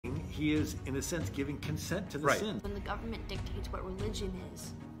he is, in a sense, giving consent to the sin. When the government dictates what religion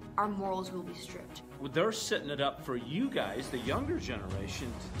is, our morals will be stripped. Well, they're setting it up for you guys, the younger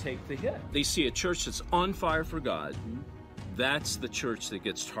generation, to take the hit. They see a church that's on fire for God. That's the church that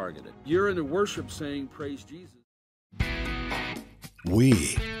gets targeted. You're in the worship saying, praise Jesus.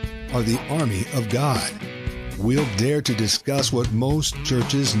 We are the army of God. We'll dare to discuss what most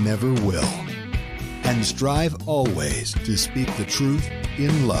churches never will, and strive always to speak the truth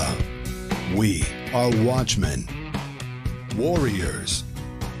in love. We are watchmen, warriors,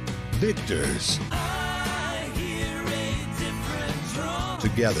 victors.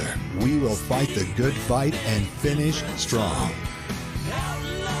 Together, we will fight the good fight and finish strong.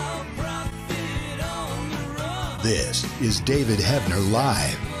 This is David Hebner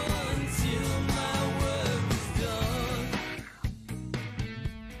Live.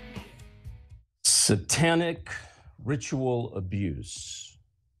 Satanic ritual abuse.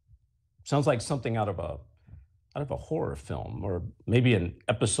 Sounds like something out of a horror film, or maybe an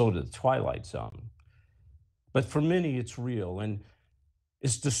episode of The Twilight Zone. But for many, it's real, and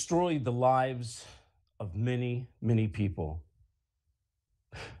it's destroyed the lives of many, many people.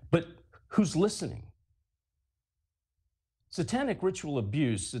 But who's listening? Satanic ritual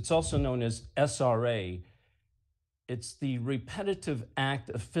abuse, it's also known as SRA. It's the repetitive act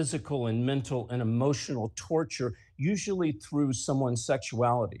of physical and mental and emotional torture, usually through someone's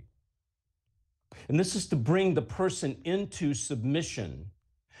sexuality. And this is to bring the person into submission.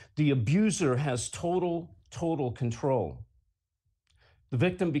 The abuser has total control. The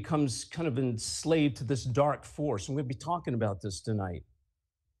victim becomes kind of enslaved to this dark force. And we'll be talking about this tonight.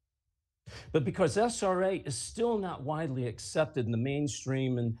 But because SRA is still not widely accepted in the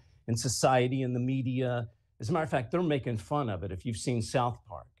mainstream and in society and the media, as a matter of fact, they're making fun of it if you've seen South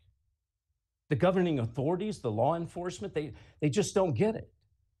Park. The governing authorities, the law enforcement, they just don't get it.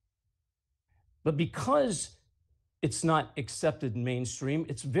 But because it's not accepted in mainstream,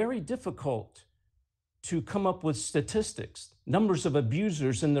 it's very difficult to come up with statistics, numbers of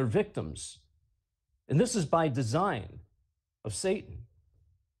abusers and their victims. And this is by design of Satan.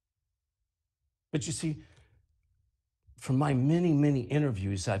 But you see, from my many, many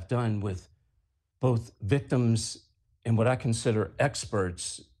interviews I've done with both victims and what I consider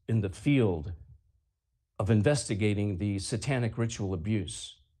experts in the field of investigating the satanic ritual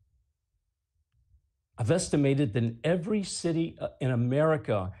abuse, I've estimated that in every city in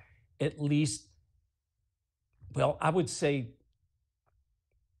America, at least, well, I would say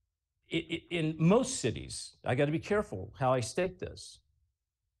in most cities, I got to be careful how I state this,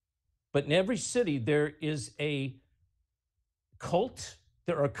 but in every city, there is a cult,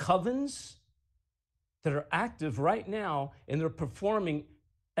 there are covens that are active right now, and they're performing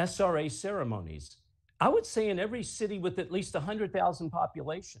SRA ceremonies. I would say in every city with at least 100,000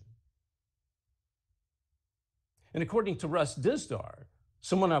 population. And according to Russ Dizdar,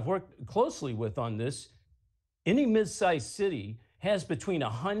 someone I've worked closely with on this, any mid-sized city has between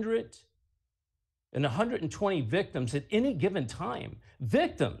 100 and 120 victims at any given time.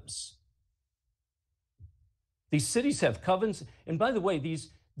 Victims. These cities have covens. And by the way,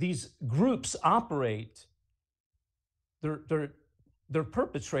 these groups operate, they're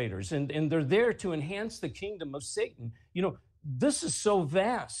perpetrators, and they're there to enhance the kingdom of Satan. You know, this is so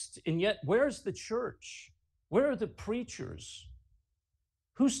vast, and yet where's the church? Where are the preachers?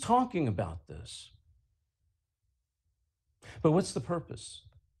 Who's talking about this? But what's the purpose?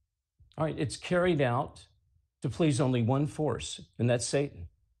 All right, it's carried out to please only one force, and that's Satan.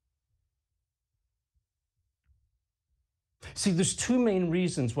 See, there's two main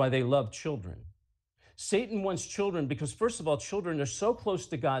reasons why they love children. Satan wants children because, first of all, children are so close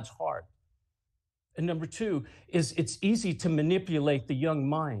to God's heart. And number two is it's easy to manipulate the young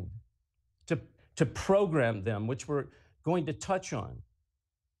mind, to program them, which we're going to touch on.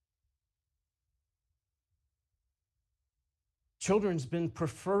 Children's been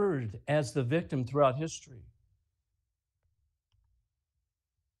preferred as the victim throughout history.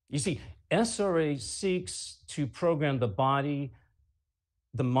 You see, SRA seeks to program the body,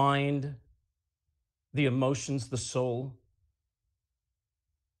 the mind, the emotions, the soul.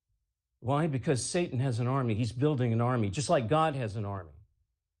 Why? Because Satan has an army. He's building an army, just like God has an army.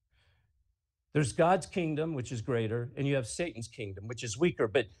 There's God's kingdom, which is greater, and you have Satan's kingdom, which is weaker.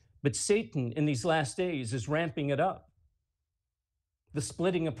 But Satan, in these last days, is ramping it up. The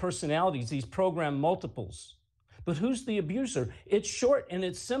splitting of personalities, these program multiples. But who's the abuser? It's short and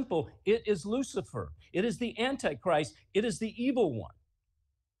it's simple. It is Lucifer. It is the Antichrist. It is the evil one.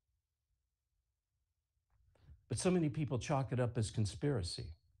 But so many people chalk it up as conspiracy.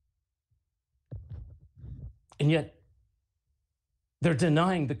 And yet, They're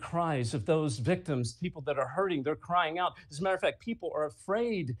denying the cries of those victims, people that are hurting. They're crying out. As a matter of fact, people are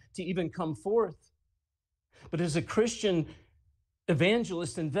afraid to even come forth. But as a Christian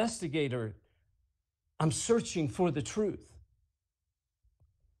evangelist, investigator, I'm searching for the truth,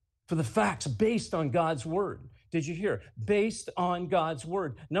 for the facts based on God's word. Did you hear? Based on God's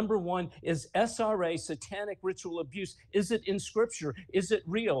word. Number one is SRA, satanic ritual abuse. Is it in scripture? Is it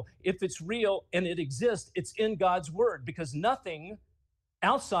real? If it's real and it exists, it's in God's word, because nothing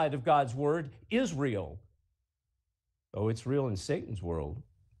outside of God's word is real. Oh, it's real in Satan's world,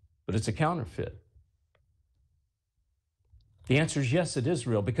 but it's a counterfeit. The answer is yes, it is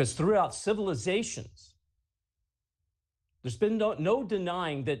real, because throughout civilizations, there's been no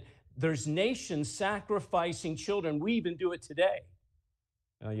denying that there's nations sacrificing children. We even do it today.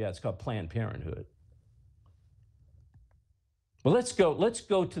 Oh yeah, it's called Planned Parenthood. Well, let's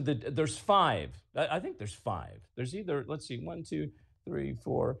go to there's five. I think there's five. There's either, let's see, 1, 2, 3,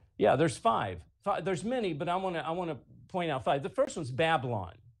 4. Yeah, there's five. There's many, but I want to point out five. The first one's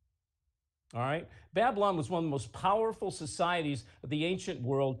Babylon. All right? Babylon was one of the most powerful societies of the ancient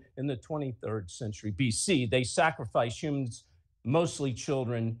world in the 23rd century BC. They sacrificed humans, mostly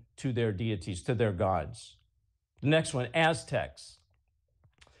children, to their deities, to their gods. The next one, Aztecs.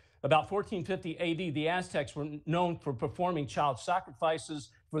 About 1450 AD, the Aztecs were known for performing child sacrifices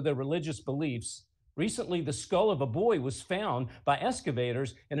for their religious beliefs. Recently, the skull of a boy was found by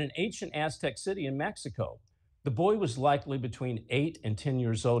excavators in an ancient Aztec city in Mexico. The boy was likely between 8 and 10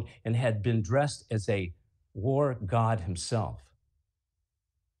 years old and had been dressed as a war god himself.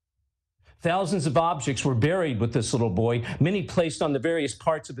 Thousands of objects were buried with this little boy, many placed on the various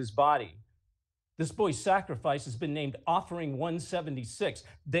parts of his body. This boy's sacrifice has been named Offering 176.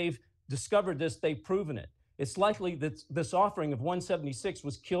 They've discovered this, they've proven it. It's likely that this offering of 176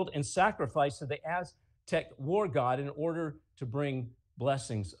 was killed and sacrificed to the Aztec war god in order to bring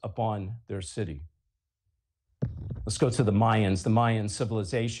blessings upon their city. Let's go to the Mayans. The Mayan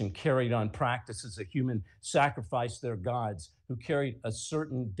civilization carried on practices of human sacrifice to their gods, who carried a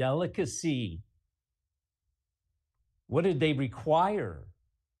certain delicacy. What did they require?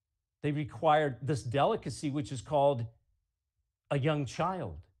 They required this delicacy, which is called a young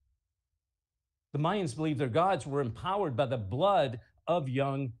child. The Mayans believed their gods were empowered by the blood of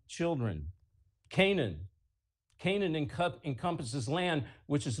young children. Canaan encompasses land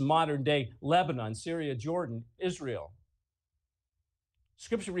which is modern-day Lebanon, Syria, Jordan, Israel.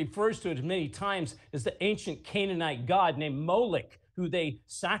 Scripture refers to it many times as the ancient Canaanite god named Moloch, who they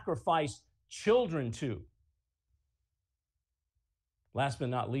sacrificed children to. Last but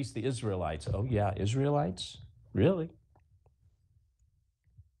not least, the Israelites. Oh yeah, Israelites? Really?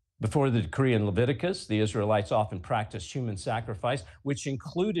 Before the decree in Leviticus, the Israelites often practiced human sacrifice, which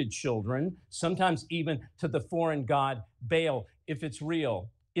included children, sometimes even to the foreign god Baal. If it's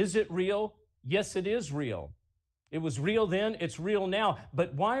real, is it real? Yes, it is real. It was real then, it's real now.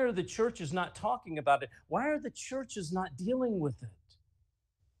 But why are the churches not talking about it? Why are the churches not dealing with it?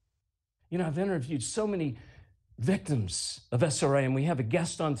 You know, I've interviewed so many victims of SRA, and we have a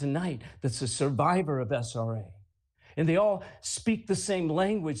guest on tonight that's a survivor of SRA. And they all speak the same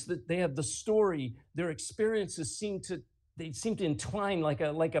language, that they have the story, their experiences seem to entwine like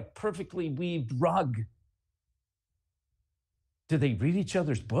a perfectly weaved rug. Do they read each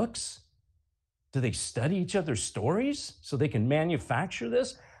other's books? Do they study each other's stories so they can manufacture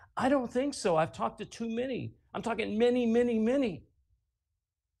this? I don't think so. I've talked to too many. I'm talking many, many, many.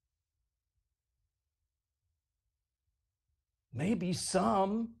 Maybe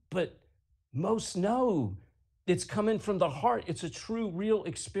some, but most no. It's coming from the heart. It's a true, real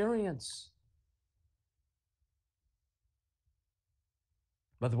experience.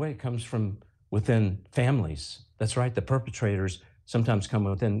 By the way, it comes from within families. That's right. The perpetrators sometimes come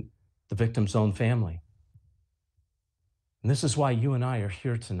within the victim's own family. And this is why you and I are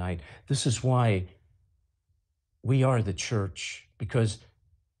here tonight. This is why we are the church, because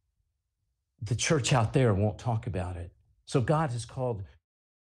the church out there won't talk about it. So God has called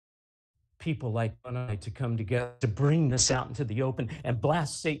people like you and I to come together to bring this out into the open and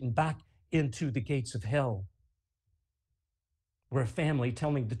blast Satan back into the gates of hell. We're a family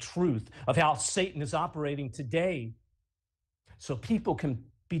telling the truth of how Satan is operating today so people can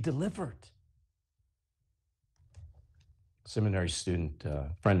be delivered. Seminary student,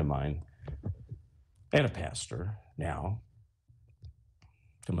 friend of mine, and a pastor now.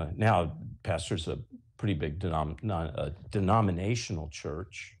 Now, pastor's a pretty big denominational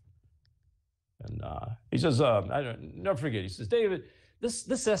church. And he says, never forget, he says, David, this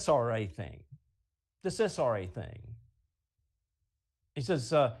SRA thing, he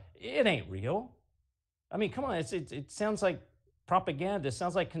says, it ain't real. I mean, come on, it sounds like propaganda. It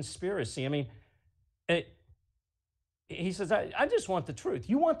sounds like conspiracy. I mean, he says, I just want the truth.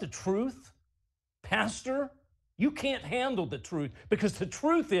 You want the truth, Pastor? You can't handle the truth, because the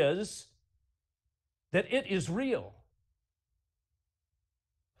truth is that it is real.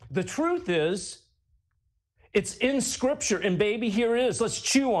 The truth is, it's in Scripture, and baby, here it is. Let's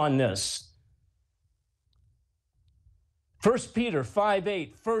chew on this. 1 Peter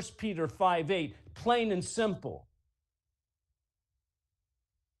 5:8, 1 Peter 5:8, plain and simple.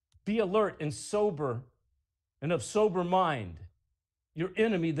 Be alert and sober and of sober mind. Your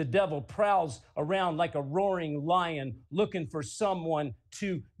enemy, the devil, prowls around like a roaring lion looking for someone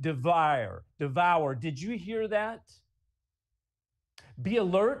to devour. Did you hear that? Be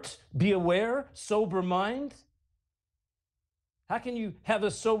alert, be aware, sober mind. How can you have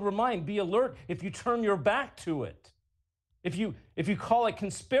a sober mind, be alert, if you turn your back to it? If you call it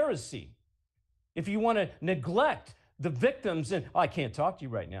conspiracy? If you want to neglect the victims and, I can't talk to you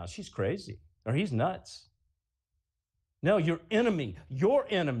right now, she's crazy, or he's nuts. No, your enemy,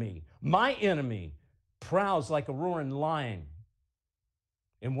 my enemy, prowls like a roaring lion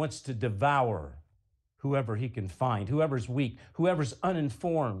and wants to devour whoever he can find, whoever's weak, whoever's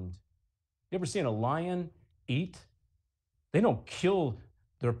uninformed. You ever seen a lion eat? They don't kill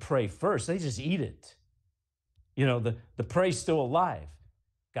their prey first, they just eat it. You know, the prey's still alive.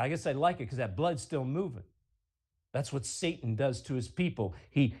 I guess I like it because that blood's still moving. That's what Satan does to his people.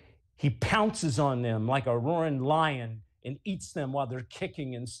 He pounces on them like a roaring lion and eats them while they're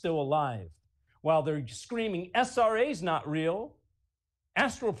kicking and still alive, while they're screaming, SRA's not real,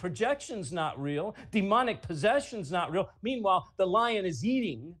 astral projection's not real, demonic possession's not real. Meanwhile, the lion is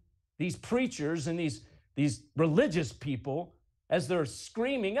eating these preachers and these religious people as they're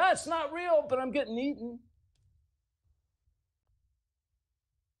screaming, it's not real, but I'm getting eaten.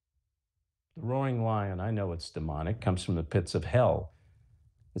 The roaring lion, I know it's demonic, comes from the pits of hell.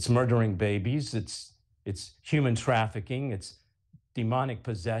 It's murdering babies, it's human trafficking, it's demonic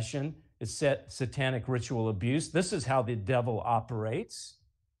possession, it's satanic ritual abuse. This is how the devil operates.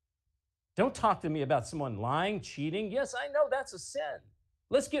 Don't talk to me about someone lying, cheating. Yes, I know that's a sin.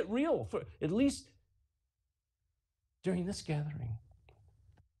 Let's get real, for at least during this gathering.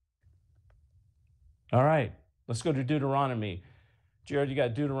 All right, let's go to Deuteronomy. Jared, you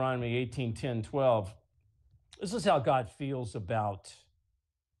got Deuteronomy 18:10-12. This is how God feels about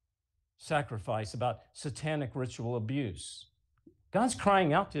sacrifice, about satanic ritual abuse. God's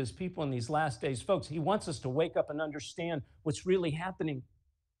crying out to his people in these last days. Folks, he wants us to wake up and understand what's really happening.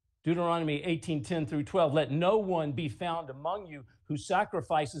 Deuteronomy 18:10-12, let no one be found among you who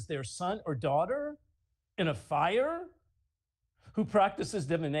sacrifices their son or daughter in a fire, who practices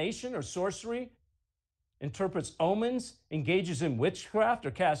divination or sorcery, interprets omens, engages in witchcraft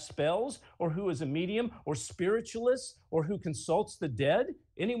or casts spells, or who is a medium or spiritualist, or who consults the dead.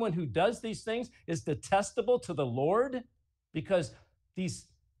 Anyone who does these things is detestable to the Lord, because these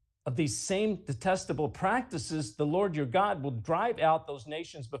same detestable practices, the Lord your God will drive out those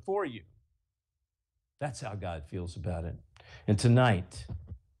nations before you. That's how God feels about it. And tonight,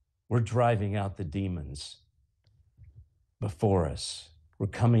 we're driving out the demons before us. We're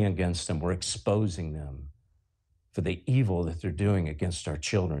coming against them. We're exposing them for the evil that they're doing against our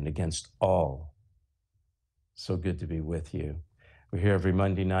children, against all. So good to be with you. We're here every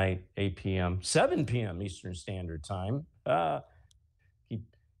Monday night, 8 p.m., 7 p.m. Eastern Standard Time.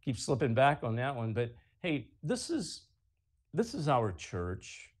 Keep slipping back on that one. But hey, this is our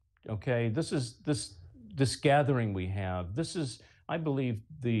church, okay? This is this gathering we have. This is, I believe,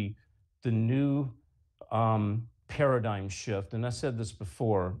 the new paradigm shift. And I said this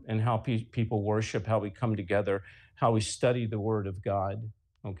before, and how people worship, how we come together, how we study the Word of God,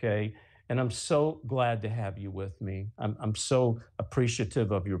 okay? And I'm so glad to have you with me. I'm so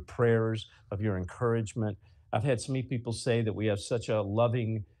appreciative of your prayers, of your encouragement. I've had so many people say that we have such a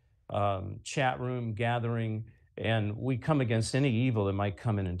loving chat room gathering, and we come against any evil that might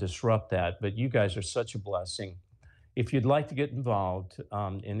come in and disrupt that. But you guys are such a blessing. If you'd like to get involved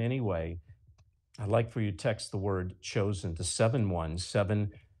in any way, I'd like for you to text the word chosen to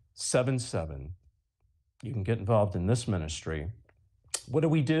 71777. You can get involved in this ministry. What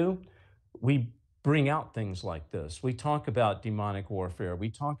do? We bring out things like this. We talk about demonic warfare. We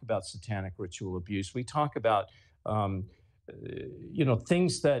talk about satanic ritual abuse. We talk about,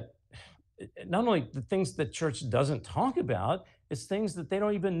 things that, not only the things that church doesn't talk about, it's things that they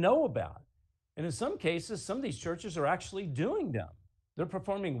don't even know about. And in some cases, some of these churches are actually doing them. They're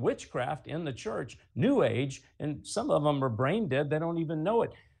performing witchcraft in the church, New Age, and some of them are brain dead. They don't even know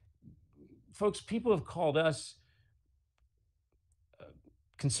it. Folks, people have called us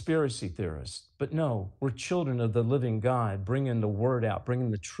conspiracy theorists. But no, we're children of the living God, bringing the word out, bringing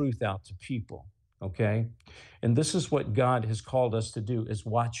the truth out to people, okay? And this is what God has called us to do as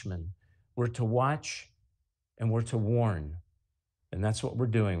watchmen. We're to watch and we're to warn. And that's what we're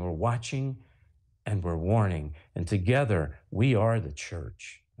doing. We're watching and we're warning. And together, we are the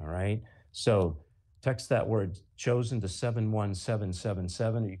church, all right? So text that word chosen to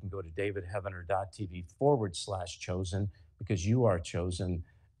 71777, or you can go to davidheavener.tv/chosen, because you are chosen.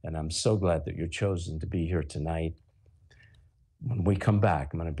 And I'm so glad that you're chosen to be here tonight. When we come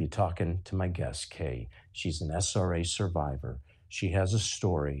back, I'm going to be talking to my guest, Kay. She's an SRA survivor. She has a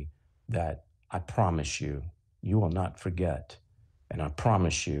story that I promise you, you will not forget. And I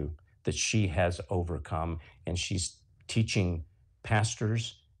promise you that she has overcome, and she's teaching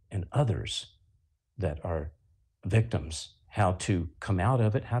pastors and others that are victims how to come out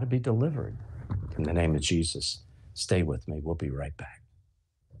of it, how to be delivered. In the name of Jesus, stay with me. We'll be right back.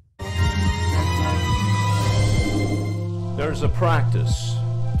 There's a practice,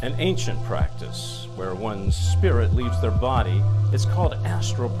 an ancient practice, where one's spirit leaves their body. It's called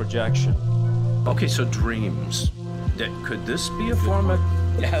astral projection. Okay, so dreams. Could this be a form of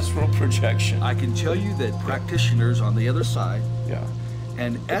astral projection? I can tell you that practitioners on the other side, Yeah.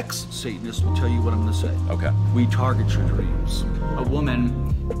 and ex-Satanists will tell you what I'm going to say. Okay. We target your dreams. A woman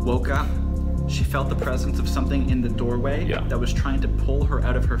woke up. She felt the presence of something in the doorway that was trying to pull her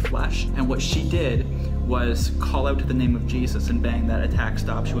out of her flesh. And what she did was call out to the name of Jesus, and bang, that attack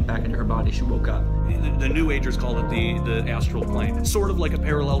stopped. She went back into her body. She woke up. The New Agers call it the astral plane, sort of like a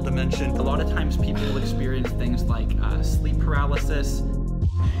parallel dimension. A lot of times people will experience things like sleep paralysis.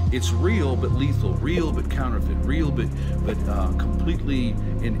 It's real but lethal, real but counterfeit, real but completely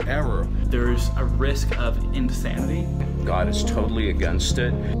in error. There's a risk of insanity. God is totally against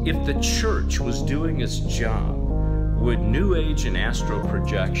it. If the church was doing its job, would New Age and astral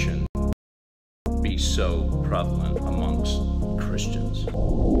projection be so prevalent amongst Christians?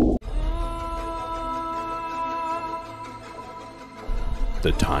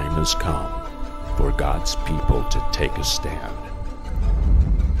 The time has come for God's people to take a stand.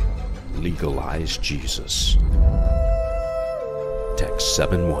 Legalize Jesus. Text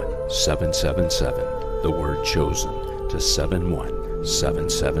 71777, the word chosen, to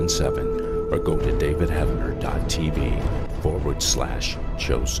 71777, or go to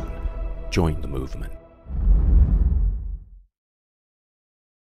davidheavener.tv/chosen. Join the movement.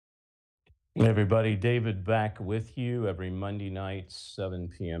 Hey everybody, David back with you every Monday night, 7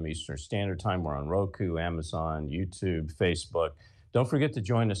 p.m. Eastern Standard Time. We're on Roku, Amazon, YouTube, Facebook. Don't forget to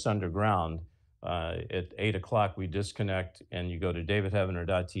join us underground. At 8 o'clock, we disconnect, and you go to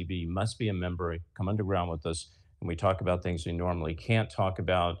davidheavener.tv. You must be a member. Come underground with us, and we talk about things we normally can't talk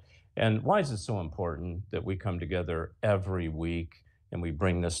about. And why is it so important that we come together every week and we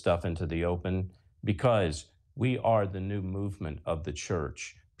bring this stuff into the open? Because we are the new movement of the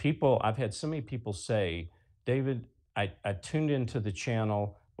church. I've had so many people say, David, I tuned into the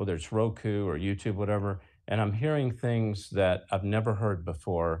channel, whether it's Roku or YouTube, whatever, and I'm hearing things that I've never heard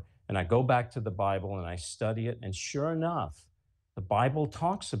before. And I go back to the Bible and I study it. And sure enough, the Bible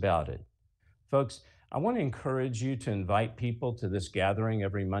talks about it. Folks, I want to encourage you to invite people to this gathering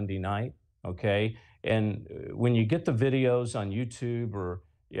every Monday night, okay? And when you get the videos on YouTube or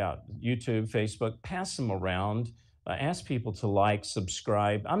YouTube, Facebook, pass them around. Ask people to like,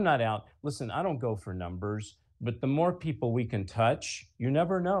 subscribe. I'm not out. Listen, I don't go for numbers, but the more people we can touch, you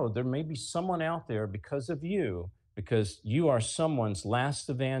never know. There may be someone out there because of you, because you are someone's last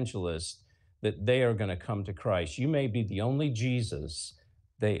evangelist, that they are going to come to Christ. You may be the only Jesus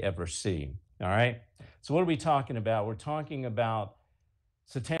they ever see. All right? So what are we talking about? We're talking about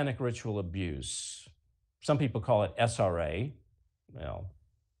satanic ritual abuse. Some people call it SRA. Well,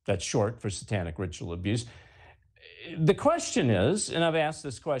 that's short for satanic ritual abuse. The question is, and I've asked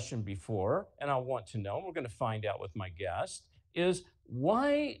this question before, and I want to know, and we're going to find out with my guest, is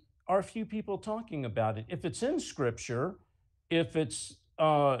why are few people talking about it? If it's in Scripture, if it's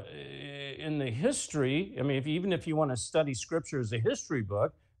in the history, I mean, even if you want to study Scripture as a history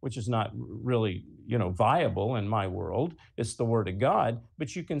book, which is not really, viable in my world, it's the Word of God,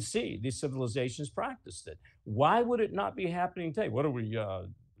 but you can see these civilizations practiced it. Why would it not be happening today? What are we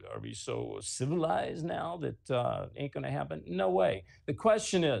so civilized now that ain't going to happen? No way. The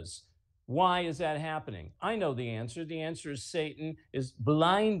question is, why is that happening? I know the answer. The answer is Satan is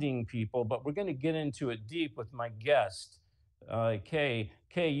blinding people, but we're going to get into it deep with my guest, Kay.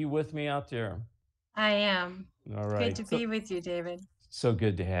 Kay, you with me out there? I am. All right. Good to be with you, David. So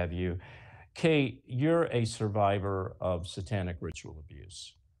good to have you. Kay, you're a survivor of satanic ritual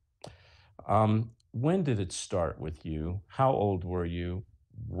abuse. When did it start with you? How old were you?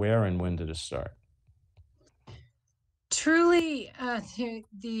 where and when did it start? Truly,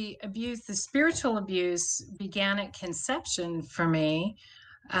 the abuse, the spiritual abuse began at conception for me.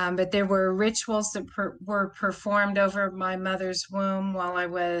 But there were rituals that were performed over my mother's womb while I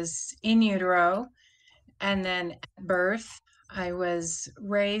was in utero. And then at birth, I was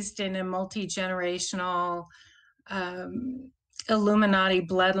raised in a multi-generational Illuminati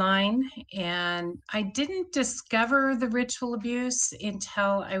bloodline. And I didn't discover the ritual abuse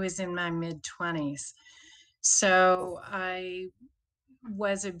until I was in my mid-20s. So I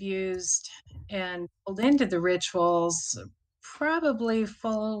was abused and pulled into the rituals probably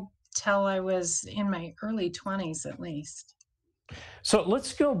full till I was in my early 20s at least. So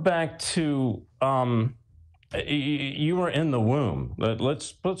let's go back to you were in the womb.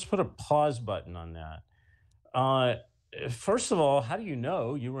 Let's put a pause button on that. First of all, how do you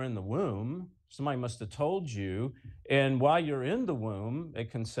know you were in the womb? Somebody must have told you. And while you're in the womb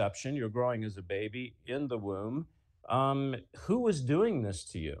at conception, you're growing as a baby in the womb. Who was doing this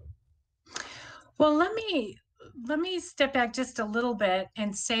to you? Well, let me step back just a little bit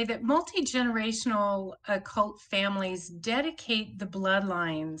and say that multi-generational occult families dedicate the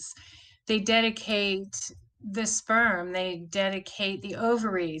bloodlines. They dedicate the sperm, they dedicate the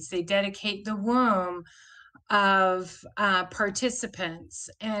ovaries, they dedicate the womb of participants,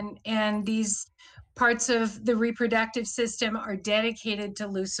 and these parts of the reproductive system are dedicated to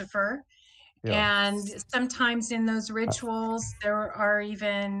Lucifer. Yeah. And sometimes in those rituals, there are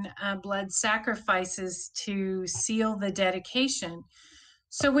even blood sacrifices to seal the dedication.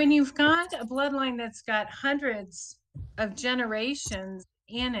 So when you've got a bloodline that's got hundreds of generations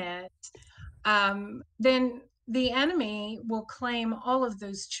in it, then the enemy will claim all of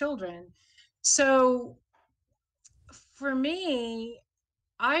those children. So for me,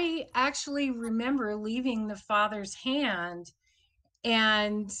 I actually remember leaving the Father's hand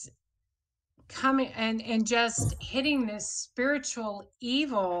and coming and just hitting this spiritual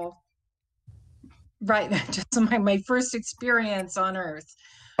evil, right? Just my first experience on earth.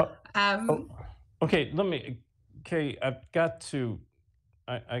 Okay, I've got to,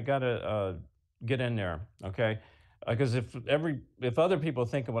 I gotta get in there, okay? Because if other people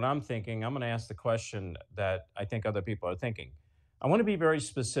think of what I'm thinking, I'm gonna ask the question that I think other people are thinking. I want to be very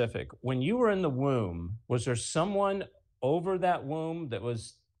specific. When you were in the womb, was there someone over that womb that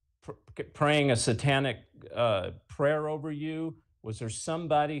was praying a satanic prayer over you? Was there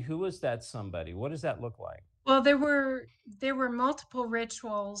somebody? Who was that somebody? What does that look like? Well, there were multiple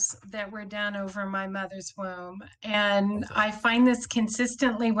rituals that were done over my mother's womb. And I find this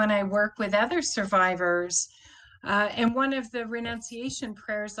consistently when I work with other survivors. And one of the renunciation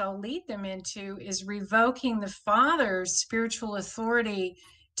prayers I'll lead them into is revoking the Father's spiritual authority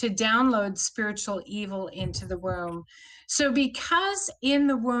to download spiritual evil into the womb. So because in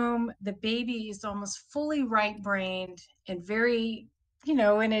the womb, the baby is almost fully right-brained and very, in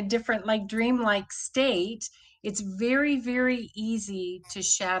a different, like dreamlike state, it's very, very easy to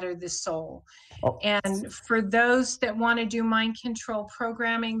shatter the soul. And for those that want to do mind control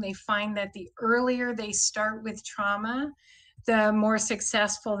programming, they find that the earlier they start with trauma, the more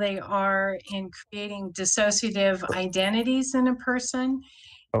successful they are in creating dissociative identities in a person.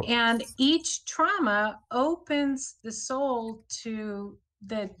 And each trauma opens the soul to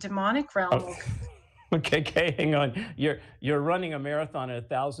the demonic realm. Okay, hang on. You're running a marathon at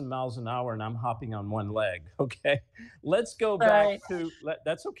 1,000 miles an hour, and I'm hopping on one leg. Okay, let's go back to.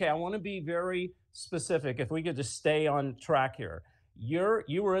 That's okay. I want to be very specific. If we could just stay on track here.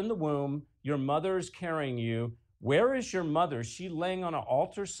 You were in the womb. Your mother's carrying you. Where is your mother? Is she laying on an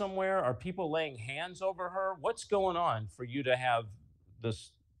altar somewhere? Are people laying hands over her? What's going on for you to have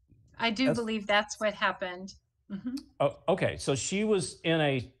this? I do believe that's what happened. Mm-hmm. Oh, okay, so she was in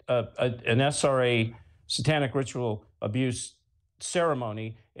an SRA, satanic ritual abuse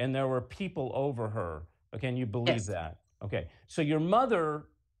ceremony, and there were people over her. Okay, and you believe that? Okay, so your mother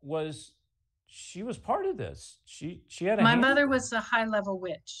she was part of this. She had a My mother was a high-level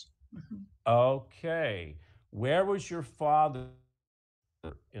witch. Mm-hmm. Okay, where was your father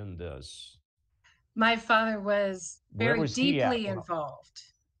in this? My father was very deeply involved.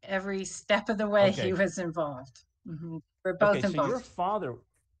 Every step of the way he was involved. Mm-hmm. We're both involved. So your father,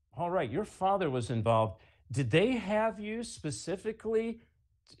 all right, your father was involved. Did they have you specifically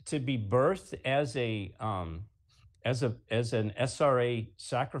to be birthed as an SRA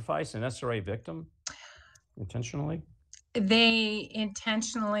sacrifice, an SRA victim, intentionally? They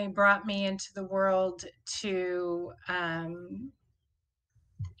intentionally brought me into the world to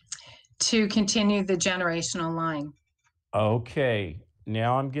continue the generational line. Okay,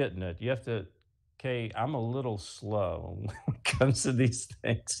 now I'm getting it. You have to. Okay, I'm a little slow. comes to these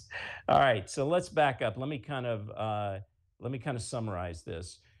things. All right, so let's back up. Let me kind of summarize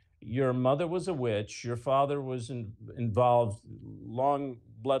this. Your mother was a witch. Your father was involved, long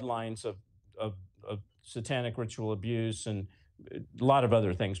bloodlines of satanic ritual abuse and a lot of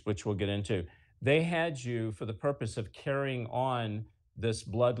other things, which we'll get into. They had you for the purpose of carrying on this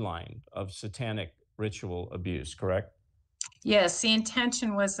bloodline of satanic ritual abuse, correct? Yes, the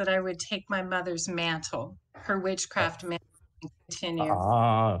intention was that I would take my mother's mantle, her witchcraft mantle, and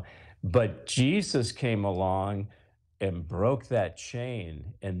continue. But Jesus came along and broke that chain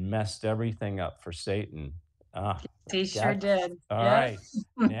and messed everything up for Satan. He sure did. All right.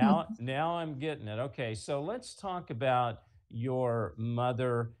 Now I'm getting it. Okay, so let's talk about your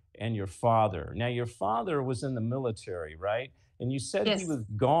mother and your father. Now, your father was in the military, right? And you said he was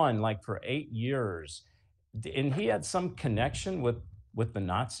gone like for 8 years. And he had some connection with the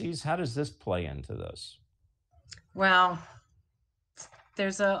Nazis. How does this play into this? Well,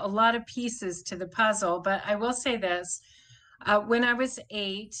 there's a lot of pieces to the puzzle, but I will say this. When I was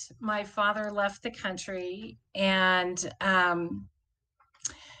 8, my father left the country, and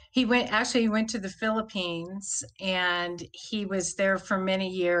he went to the Philippines, and he was there for many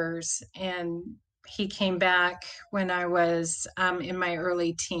years, and he came back when I was in my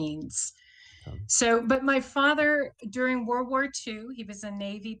early teens. So, but my father, during World War II, he was a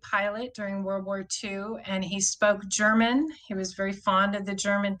Navy pilot during World War II, and he spoke German. He was very fond of the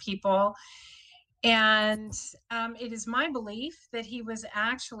German people. And it is my belief that he was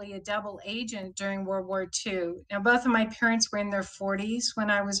actually a double agent during World War II. Now, both of my parents were in their 40s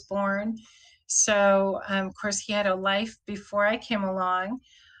when I was born. So, of course, he had a life before I came along.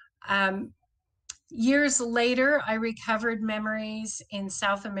 Years later, I recovered memories in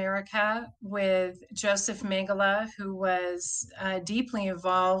South America with Joseph Mengele, who was deeply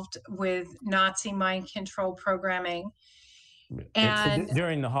involved with Nazi mind control programming. And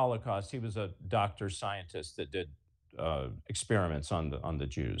during the Holocaust, he was a doctor scientist that did experiments on the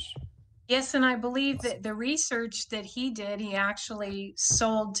Jews. Yes, and I believe that the research that he did, he actually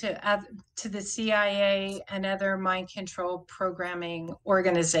sold to the CIA and other mind control programming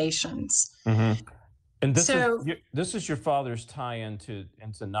organizations. Mm-hmm. And this is your father's tie into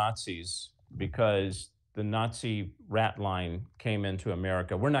Nazis, because the Nazi rat line came into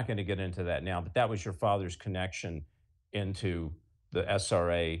America. We're not going to get into that now, but that was your father's connection into the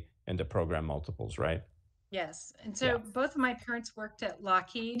SRA and to program multiples, right? Yes. And so both of my parents worked at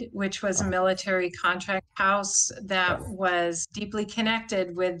Lockheed, which was a military contract house that was deeply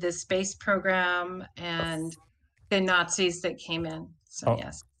connected with the space program and the Nazis that came in. So,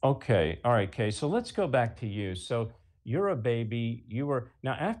 yes. Okay. All right, Kay. So let's go back to you. So you're a baby.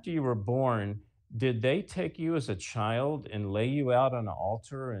 Now, after you were born, did they take you as a child and lay you out on an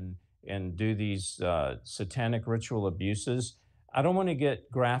altar and do these satanic ritual abuses? I don't want to get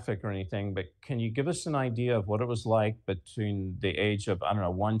graphic or anything, but can you give us an idea of what it was like between the age of,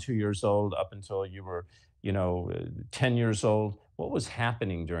 1, 2 years old up until you were, 10 years old? What was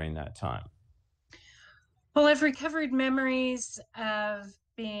happening during that time? Well, I've recovered memories of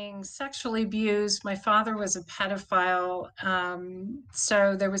being sexually abused. My father was a pedophile,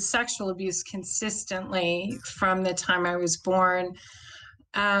 so there was sexual abuse consistently from the time I was born.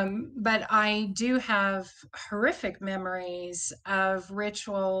 But I do have horrific memories of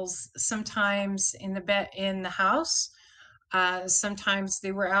rituals, sometimes in the house. Sometimes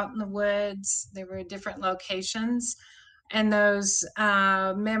they were out in the woods. They were at different locations. And those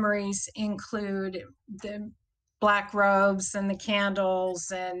memories include the black robes and the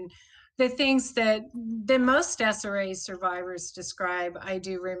candles and the things that most SRA survivors describe. I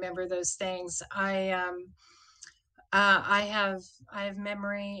do remember those things. I have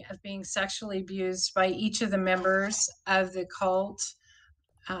memory of being sexually abused by each of the members of the cult.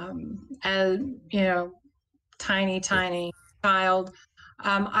 As tiny child.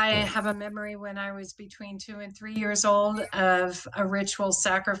 I have a memory when I was between 2 and 3 years old of a ritual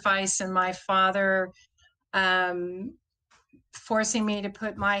sacrifice, and my father forcing me to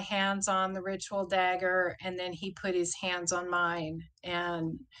put my hands on the ritual dagger, and then he put his hands on mine.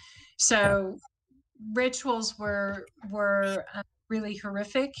 And so rituals were really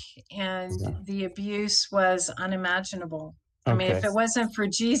horrific, and the abuse was unimaginable. I mean, if it wasn't for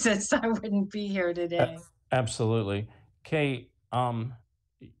Jesus, I wouldn't be here today. Absolutely. Kay,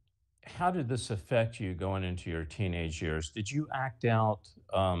 how did this affect you going into your teenage years? Did you act out?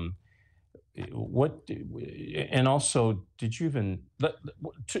 And also, did you even,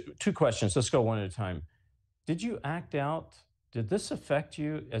 two questions, let's go one at a time. Did you act out? Did this affect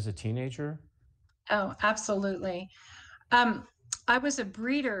you as a teenager? Oh, absolutely. I was a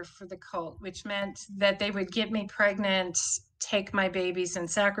breeder for the cult, which meant that they would get me pregnant, take my babies,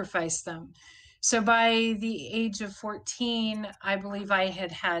 and sacrifice them. So by the age of 14, I believe I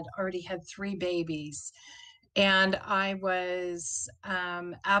had already had 3 babies. And I was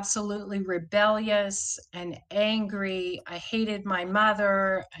absolutely rebellious and angry. I hated my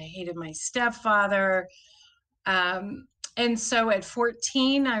mother. I hated my stepfather. And so at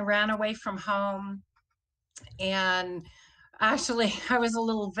 14, I ran away from home. And actually, I was a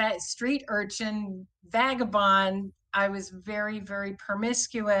little street urchin, vagabond. I was very, very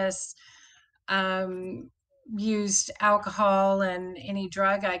promiscuous, used alcohol and any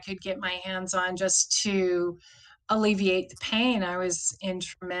drug I could get my hands on just to alleviate the pain. I was in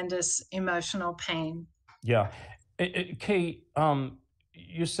tremendous emotional pain. Yeah. Kate,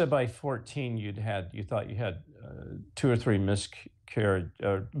 you said by 14 you thought you had 2 or 3 miscarriage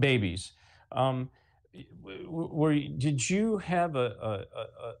babies. Did you have a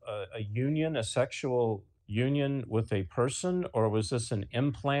union, a sexual union with a person, or was this an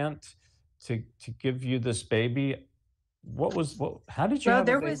implant to give you this baby? How did you have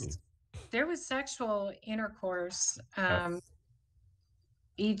a baby? There was sexual intercourse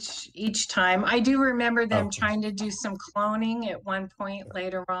each time. I do remember them trying to do some cloning at one point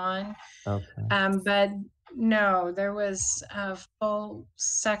later on. But no, there was full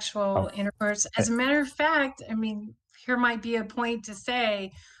sexual intercourse. As a matter of fact, I mean, here might be a point to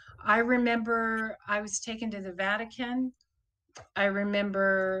say, I remember I was taken to the Vatican. I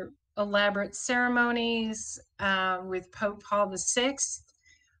remember elaborate ceremonies with Pope Paul VI.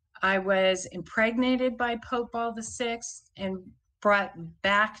 I was impregnated by Pope Paul VI and brought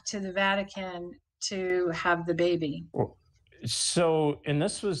back to the Vatican to have the baby. So, and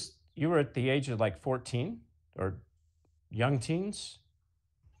this was, you were at the age of like 14 or young teens?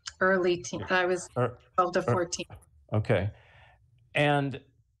 Early teen. I was 12 to 14. Okay. And,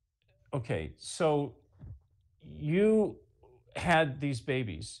 okay, so you had these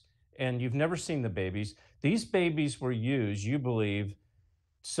babies and you've never seen the babies. These babies were used, you believe,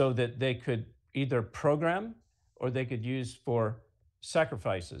 so that they could either program or they could use for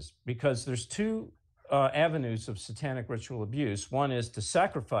sacrifices, because there's 2 avenues of satanic ritual abuse. One is to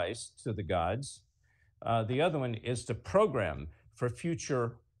sacrifice to the gods. The other one is to program for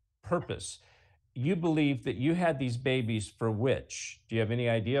future purpose. You believe that you had these babies for which? Do you have any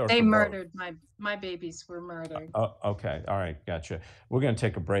idea? Or they murdered my babies were murdered. Okay. All right. Gotcha. We're going to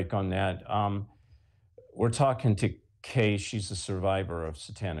take a break on that. We're talking to Kay. She's a survivor of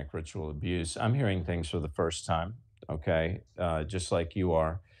satanic ritual abuse. I'm hearing things for the first time. Okay. Just like you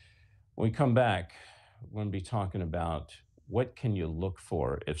are. When we come back, we're going to be talking about what can you look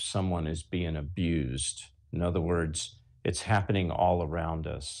for if someone is being abused. In other words, it's happening all around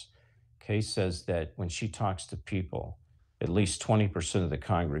us. Kay says that when she talks to people, at least 20% of the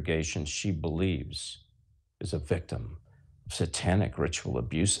congregation she believes is a victim of satanic ritual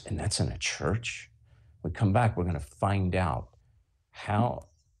abuse, and that's in a church. When we come back, we're going to find out how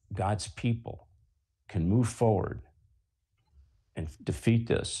God's people can move forward and defeat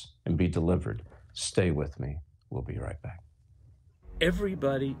this and be delivered. Stay with me. We'll be right back.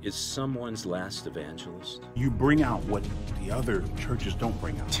 Everybody is someone's last evangelist. You bring out what the other churches don't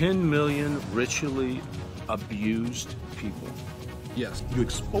bring out. 10 million ritually abused people. Yes, you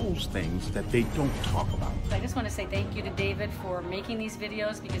expose things that they don't talk about. I just want to say thank you to David for making these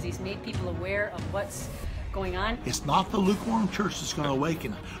videos, because he's made people aware of what's going on. It's not the lukewarm church that's going to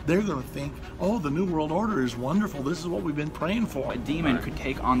awaken. They're going to think, oh, the New World Order is wonderful. This is what we've been praying for. A demon could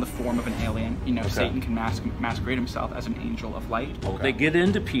take on the form of an alien. You know, Satan can masquerade himself as an angel of light. They get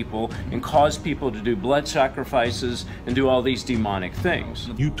into people and cause people to do blood sacrifices and do all these demonic things.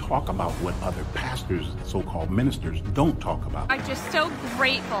 You talk about what other pastors, so-called ministers, don't talk about. I'm just so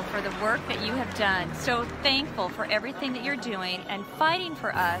grateful for the work that you have done. So thankful for everything that you're doing and fighting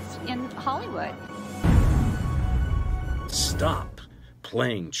for us in Hollywood. Stop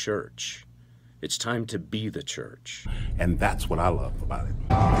playing church. It's time to be the church. And that's what I love about it.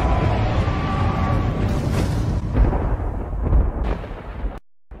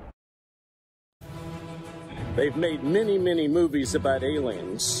 They've made many, many movies about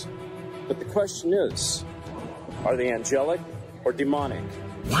aliens. But the question is, are they angelic or demonic?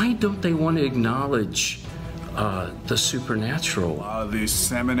 Why don't they want to acknowledge the supernatural? The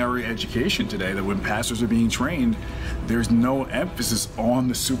seminary education today, that when pastors are being trained, there's no emphasis on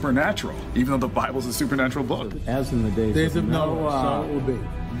the supernatural, even though the Bible's a supernatural book. As in the days of Noah, so it will be.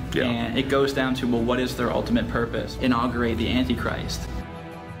 Yeah. And it goes down to, well, what is their ultimate purpose? Inaugurate the Antichrist.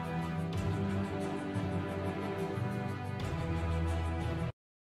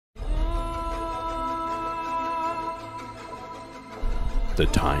 The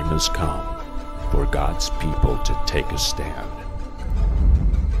time has come for God's people to take a stand.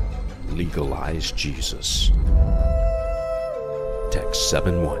 Legalize Jesus. Text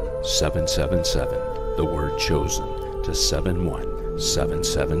 71777, the word chosen, to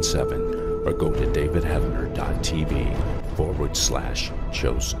 71777, or go to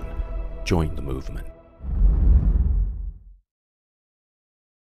davidheavener.tv/chosen. Join the movement.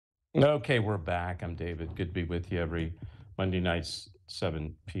 Okay, we're back. I'm David. Good to be with you every Monday nights,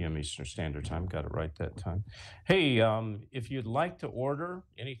 7 p.m. Eastern Standard Time. Got it right that time. Hey, if you'd like to order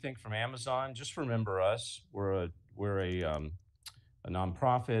anything from Amazon, just remember us. We're a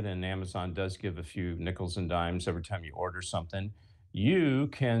nonprofit, and Amazon does give a few nickels and dimes every time you order something. You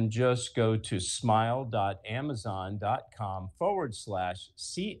can just go to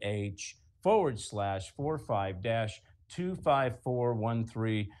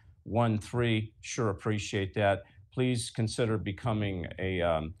Sure appreciate that. Please consider becoming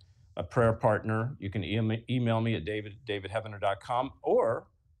a prayer partner. You can email me at davidheavener.com, or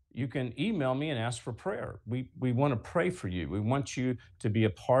you can email me and ask for prayer. We want to pray for you. We want you to be a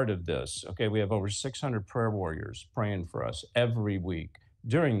part of this. Okay, we have over 600 prayer warriors praying for us every week,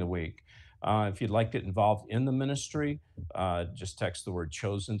 during the week. If you'd like to get involved in the ministry, just text the word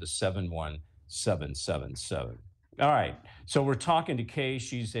chosen to 71777. All right, so we're talking to Kay.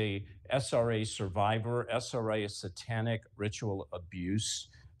 She's a SRA survivor. SRA is satanic ritual abuse.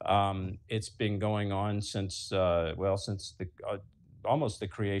 It's been going on since almost the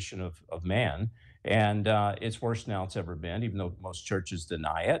creation of man. And it's worse now it's ever been, even though most churches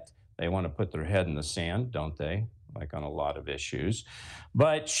deny it. They want to put their head in the sand, don't they? Like on a lot of issues.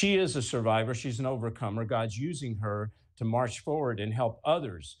 But she is a survivor. She's an overcomer. God's using her to march forward and help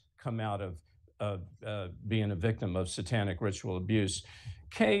others come out of being a victim of satanic ritual abuse.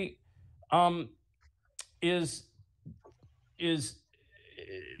 Kay, is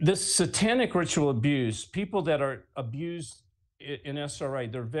this satanic ritual abuse, people that are abused in SRA,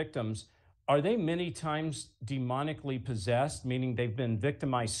 they're victims, are they many times demonically possessed, meaning they've been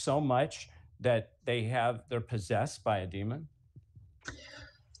victimized so much that they're possessed by a demon?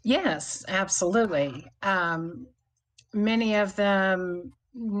 Yes, absolutely. Many of them,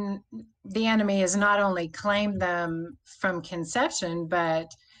 the enemy has not only claimed them from conception,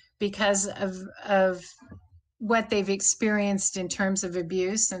 but because of what they've experienced in terms of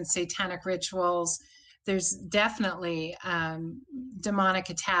abuse and satanic rituals, there's definitely demonic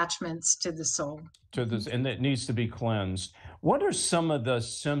attachments to the soul. To this, and that needs to be cleansed. What are some of the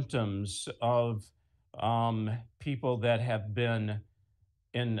symptoms of people that have been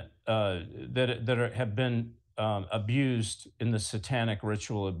abused in the satanic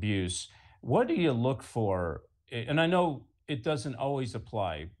ritual abuse? What do you look for? And I know it doesn't always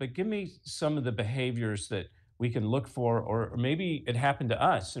apply, but give me some of the behaviors that we can look for, or maybe it happened to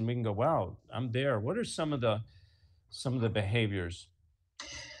us and we can go, wow, I'm there. What are some of the behaviors?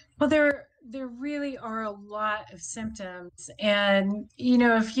 Well, there really are a lot of symptoms. And, you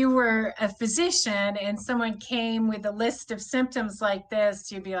know, if you were a physician and someone came with a list of symptoms like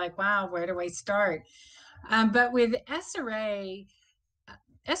this, you'd be like, wow, where do I start? But with SRA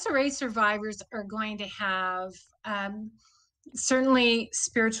survivors are going to have certainly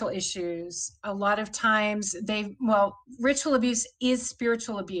spiritual issues. A lot of times ritual abuse is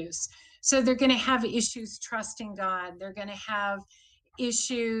spiritual abuse. So they're going to have issues trusting God. They're going to have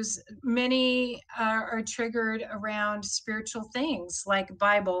issues. Many are triggered around spiritual things like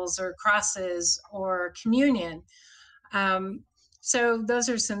Bibles or crosses or communion. So those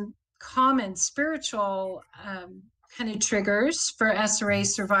are some common spiritual kind of triggers for SRA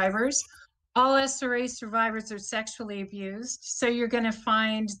survivors. All SRA survivors are sexually abused. So you're going to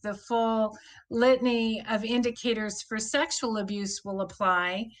find the full litany of indicators for sexual abuse will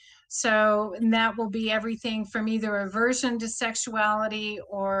apply. So that will be everything from either aversion to sexuality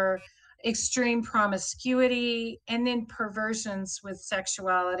or extreme promiscuity, and then perversions with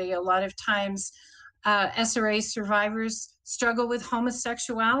sexuality. A lot of times SRA survivors struggle with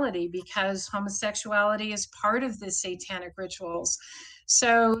homosexuality because homosexuality is part of the satanic rituals.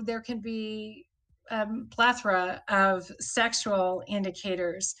 So there can be a plethora of sexual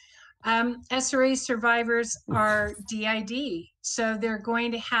indicators. SRA survivors are DID, so they're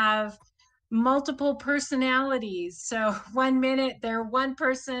going to have multiple personalities. So one minute they're one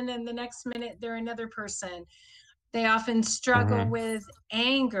person and the next minute they're another person. They often struggle with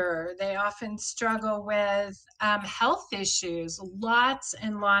anger. They often struggle with health issues, lots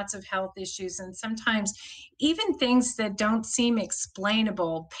and lots of health issues, and sometimes even things that don't seem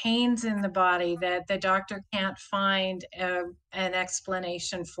explainable, pains in the body that the doctor can't find an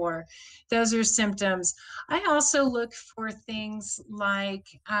explanation for. Those are symptoms. I also look for things like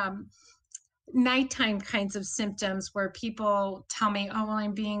nighttime kinds of symptoms where people tell me, oh, well,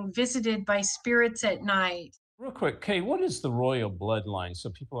 I'm being visited by spirits at night. Real quick, Kay, what is the royal bloodline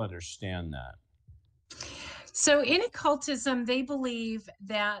so people understand that? So in occultism, they believe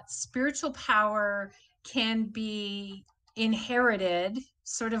that spiritual power can be inherited,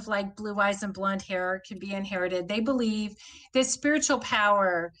 sort of like blue eyes and blonde hair can be inherited. They believe that spiritual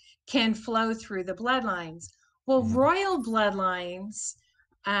power can flow through the bloodlines. Well, royal bloodlines,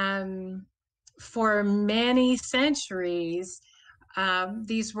 for many centuries,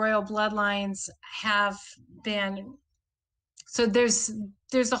 these royal bloodlines have been, so there's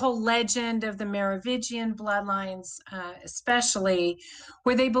a whole legend of the Merovingian bloodlines, especially,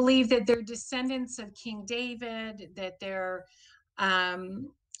 where they believe that they're descendants of King David, that they're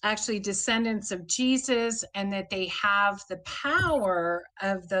actually descendants of Jesus, and that they have the power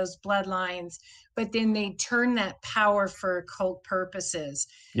of those bloodlines, but then they turn that power for occult purposes.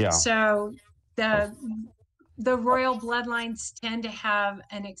 Yeah. So the royal bloodlines tend to have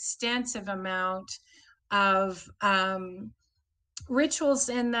an extensive amount of rituals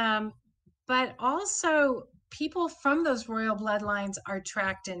in them, but also people from those royal bloodlines are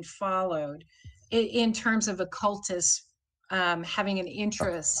tracked and followed in terms of occultists having an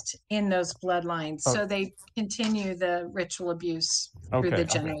interest in those bloodlines. So they continue the ritual abuse through the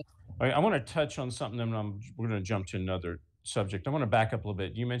generation. I want to touch on something, and we're going to jump to another subject. I want to back up a little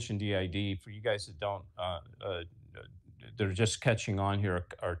bit. You mentioned DID. For you guys that don't, they're just catching on here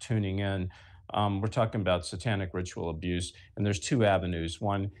or tuning in. We're talking about satanic ritual abuse, and there's two avenues.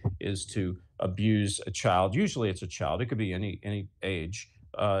 One is to abuse a child. Usually it's a child. It could be any age.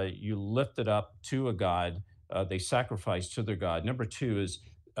 You lift it up to a god. They sacrifice to their god. Number two is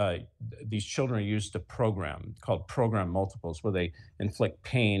these children are used to program, called program multiples, where they inflict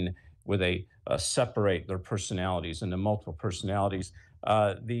pain, where they separate their personalities into multiple personalities.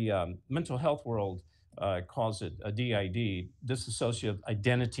 The mental health world calls it a DID, dissociative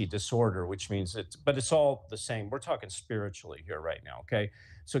identity disorder, which means but it's all the same. We're talking spiritually here right now, okay?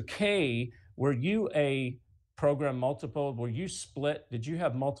 So Kay, were you a program multiple? Were you split? Did you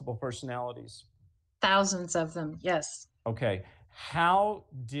have multiple personalities? Thousands of them, yes. Okay. How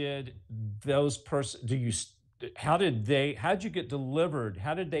did those how'd you get delivered?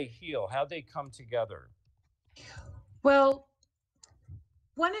 How did they heal? How'd they come together? Well,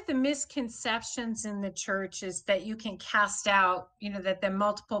 one of the misconceptions in the church is that you can cast out, that the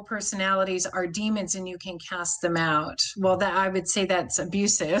multiple personalities are demons and you can cast them out. Well, I would say that's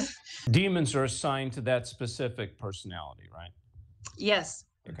abusive. Demons are assigned to that specific personality, right? Yes.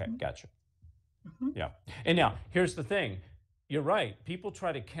 Okay, gotcha. Yeah. And now, here's the thing. You're right. People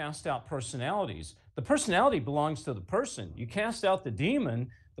try to cast out personalities. The personality belongs to the person. You cast out the demon,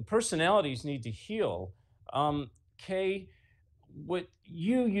 the personalities need to heal. Kay, what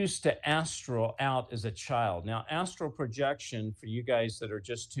you used to astral out as a child. Now, astral projection, for you guys that are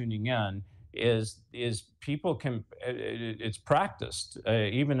just tuning in, is people can, it's practiced,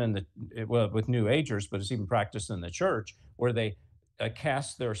 even with New Agers, but it's even practiced in the church, where they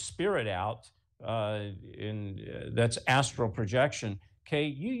cast their spirit out. That's astral projection. Kay,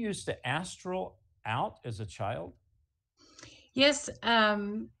 you used to astral out as a child? Yes.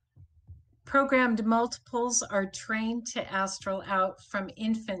 Programmed multiples are trained to astral out from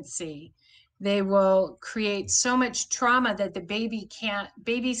infancy. They will create so much trauma that the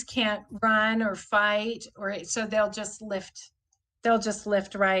babies can't run or fight, so they'll just lift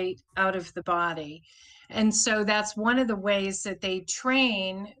right out of the body. And so that's one of the ways that they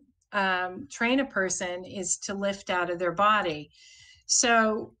train a person, is to lift out of their body.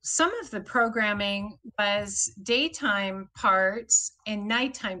 So some of the programming was daytime parts and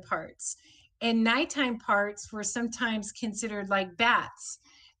nighttime parts. And nighttime parts were sometimes considered like bats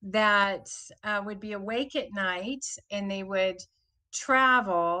that would be awake at night, and they would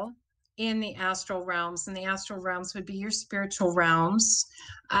travel in the astral realms, and the astral realms would be your spiritual realms.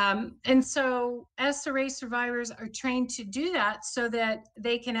 And so SRA survivors are trained to do that so that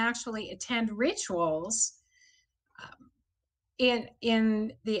they can actually attend rituals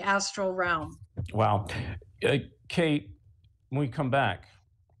in the astral realm. Wow. Kate, when we come back,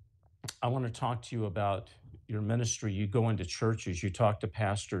 I want to talk to you about your ministry. You go into churches, you talk to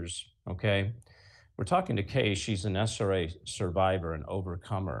pastors, okay? We're talking to Kay. She's an SRA survivor and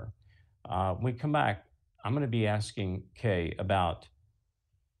overcomer. When we come back, I'm going to be asking Kay about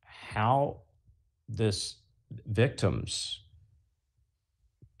how this victims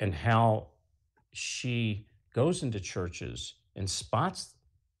and how she goes into churches and spots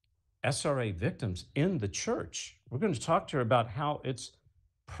SRA victims in the church. We're going to talk to her about how it's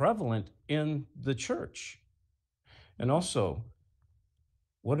prevalent in the church. And also,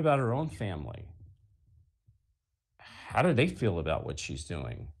 what about her own family? How do they feel about what she's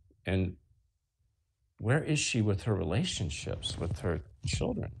doing? And where is she with her relationships with her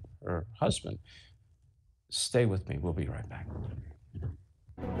children, her husband? Stay with me. We'll be right back.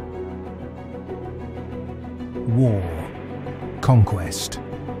 War, conquest,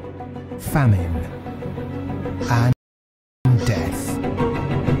 famine, and death.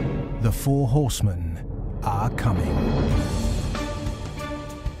 The four horsemen are coming.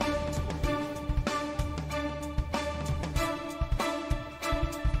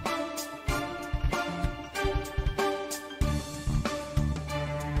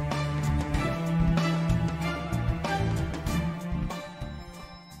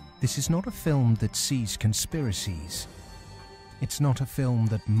 This is not a film that sees conspiracies. It's not a film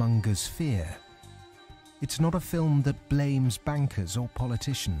that mongers fear. It's not a film that blames bankers or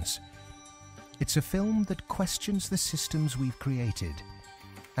politicians. It's a film that questions the systems we've created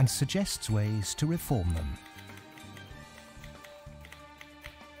and suggests ways to reform them.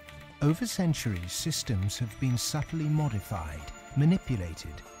 Over centuries, systems have been subtly modified,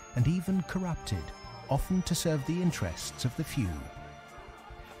 manipulated, and even corrupted, often to serve the interests of the few.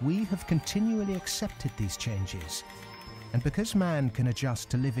 We have continually accepted these changes, and because man can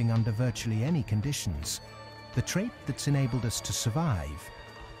adjust to living under virtually any conditions, the trait that's enabled us to survive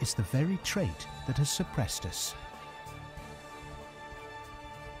is the very trait that has suppressed us.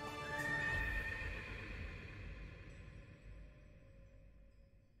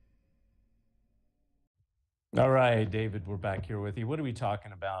 All right, David, we're back here with you. What are we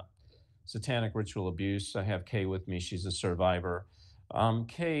talking about? Satanic ritual abuse. I have Kay with me. She's a survivor.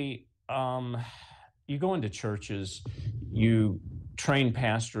 Kay, you go into churches, you train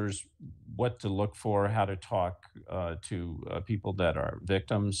pastors what to look for, how to talk to people that are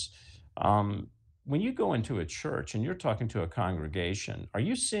victims. When you go into a church and you're talking to a congregation, are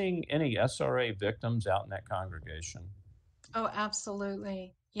you seeing any SRA victims out in that congregation? Oh,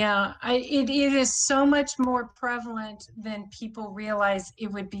 absolutely. Yeah, it is so much more prevalent than people realize. It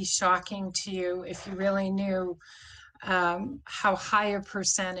would be shocking to you if you really knew how high a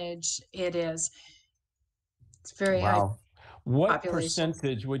percentage it is. It's very high. Wow. What population.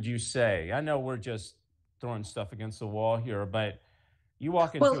 percentage would you say? I know we're just throwing stuff against the wall here, but you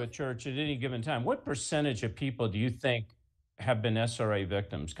walk into a church at any given time, what percentage of people do you think have been SRA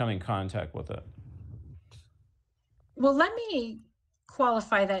victims, come in contact with it? Well, let me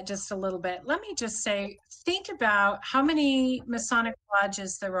qualify that just a little bit. Let me just say, think about how many Masonic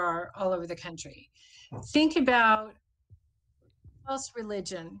lodges there are all over the country. Think about false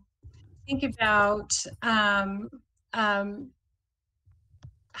religion. Think about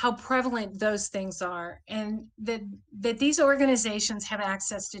how prevalent those things are, and that these organizations have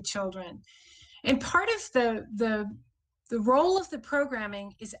access to children. And part of the role of the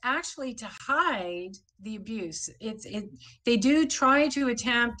programming is actually to hide the abuse. They do try to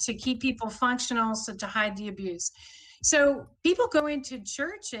attempt to keep people functional, so to hide the abuse. So people go into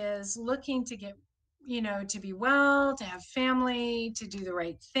churches looking to get, to be well, to have family, to do the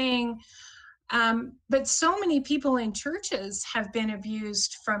right thing. But so many people in churches have been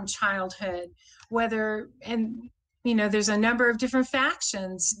abused from childhood, there's a number of different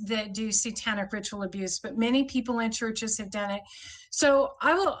factions that do satanic ritual abuse, but many people in churches have done it. So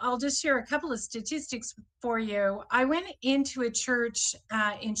I'll just share a couple of statistics for you. I went into a church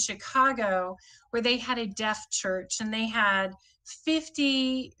in Chicago where they had a deaf church, and they had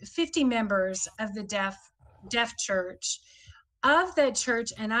 50 members of the deaf church of that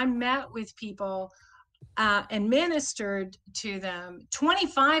church. And I met with people and ministered to them.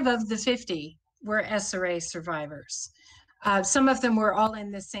 25 of the 50 were SRA survivors. Some of them were all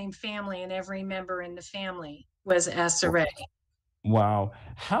in the same family, and every member in the family was SRA. Wow.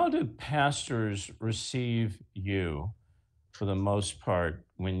 How do pastors receive you for the most part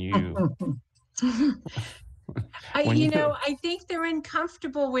when you... I think they're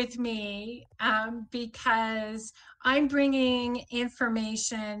uncomfortable with me because I'm bringing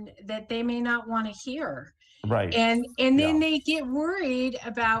information that they may not want to hear. Right. And then they get worried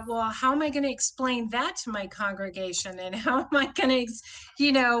about, well, how am I going to explain that to my congregation? And how am I going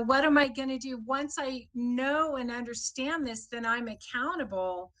to, what am I going to do? Once I know and understand this, then I'm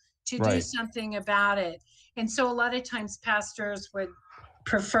accountable to do something about it. And so a lot of times pastors would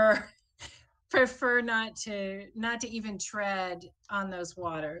prefer prefer not to even tread on those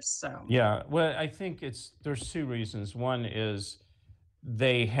waters. So yeah, well, I think there's two reasons. One is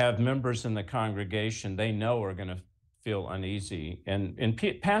they have members in the congregation they know are going to feel uneasy, and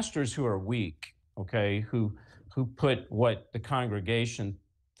pastors who are weak, okay, who put what the congregation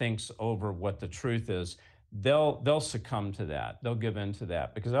thinks over what the truth is, they'll succumb to that. They'll give in to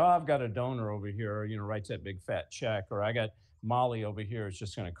that because, oh, I've got a donor over here, writes that big fat check, or I got Molly over here, it's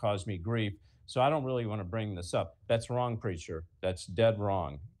just going to cause me grief, so I don't really want to bring this up. That's wrong, preacher. That's dead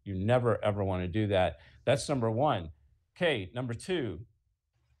wrong. You never ever want to do that. That's number one. Okay, number two,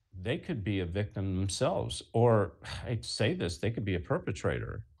 they could be a victim themselves, or I say this, they could be a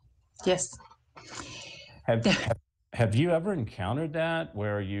perpetrator. Yes. Have you ever encountered that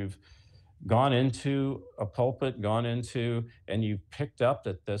where you've gone into a pulpit, and you've picked up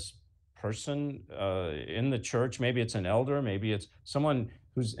that this person in the church, maybe it's an elder, maybe it's someone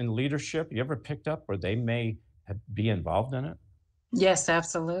who's in leadership, you ever picked up where they may be involved in it? Yes,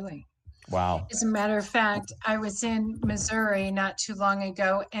 absolutely. Wow. As a matter of fact, I was in Missouri not too long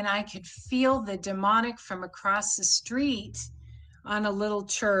ago, and I could feel the demonic from across the street on a little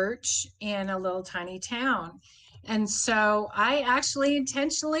church in a little tiny town. And so I actually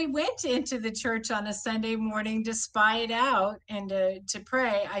intentionally went into the church on a Sunday morning to spy it out and to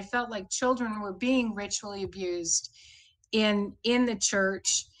pray. I felt like children were being ritually abused in the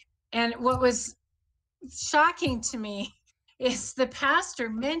church. And what was shocking to me is the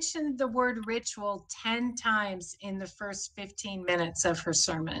pastor mentioned the word ritual 10 times in the first 15 minutes of her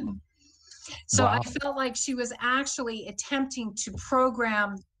sermon. So wow. I felt like she was actually attempting to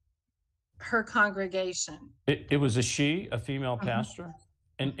program her congregation. It was a female pastor?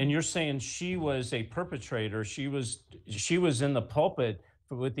 And you're saying she was a perpetrator. She was in the pulpit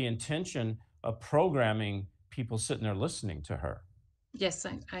with the intention of programming people sitting there listening to her. Yes,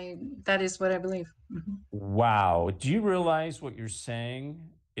 I that is what I believe. Wow. Do you realize what you're saying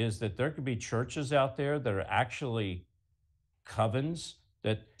is that there could be churches out there that are actually covens,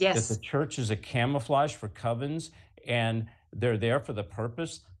 that the church is a camouflage for covens, and they're there for the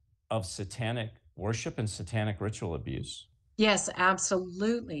purpose of satanic worship and satanic ritual abuse? Yes,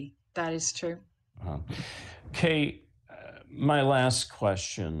 absolutely. That is true. Kay, my last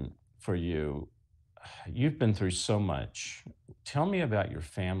question for you. You've been through so much. Tell me about your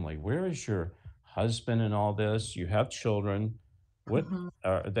family. Where is your husband in all this? You have children. What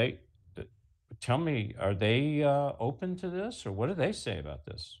are they? Tell me, are they open to this, or what do they say about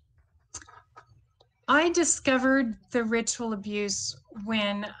this? I discovered the ritual abuse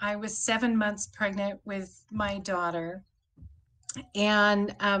when I was 7 months pregnant with my daughter,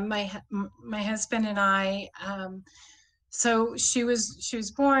 and my husband and I. So she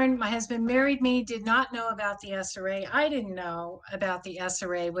was born. My husband married me. Did not know about the SRA. I didn't know about the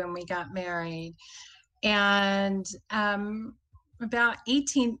SRA when we got married, and about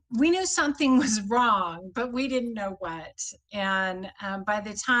 18, we knew something was wrong, but we didn't know what. And by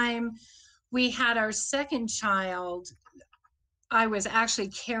the time we had our second child, I was actually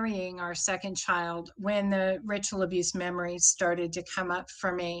carrying our second child when the ritual abuse memories started to come up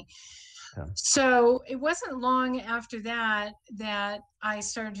for me. Yeah. So it wasn't long after that I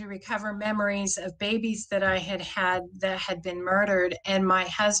started to recover memories of babies that I had that had been murdered. And my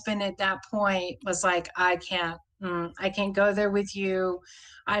husband at that point was like, I can't go there with you.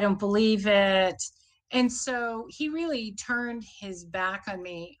 I don't believe it. And so he really turned his back on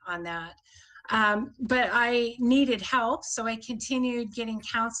me on that. But I needed help, so I continued getting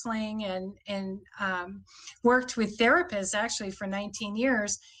counseling and worked with therapists actually for 19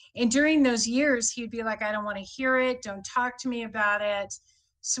 years. And during those years, he'd be like, I don't want to hear it. Don't talk to me about it.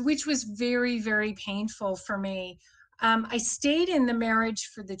 So, which was very, very painful for me. I stayed in the marriage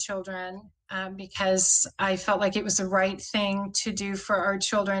for the children because I felt like it was the right thing to do for our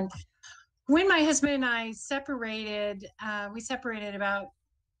children. When my husband and I separated, we separated about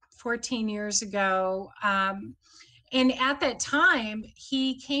 14 years ago. And at that time,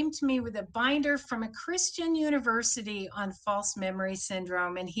 he came to me with a binder from a Christian university on false memory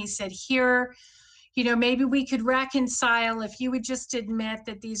syndrome. And he said, here, maybe we could reconcile if you would just admit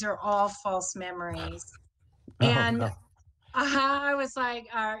that these are all false memories. And no. I was like,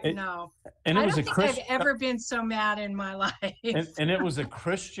 no. And it I was don't think I've ever been so mad in my life. And it was a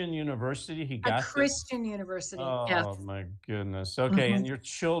Christian university he got a Christian university, oh, yes. My goodness. Okay, and your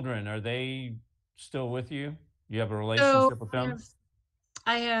children, are they still with you? You have a relationship with them?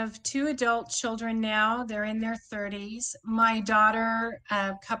 I have 2 adult children now. They're in their 30s. My daughter,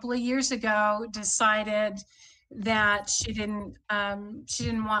 a couple of years ago, decided that she didn't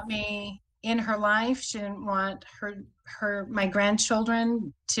want me in her life. She didn't want my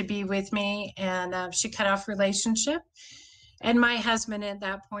grandchildren to be with me, and she cut off relationship. And my husband at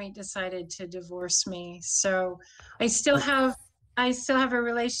that point decided to divorce me. So I still have a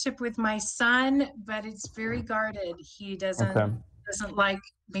relationship with my son, but it's very guarded. He doesn't like,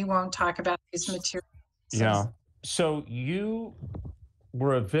 we won't talk about these materials. Yeah. So you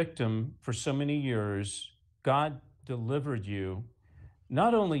were a victim for so many years. God delivered you.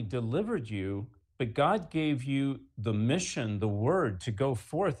 Not only delivered you, but God gave you the mission, the word to go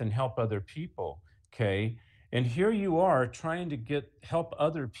forth and help other people. Okay. And here you are trying to help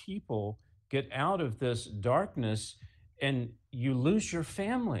other people get out of this darkness, and you lose your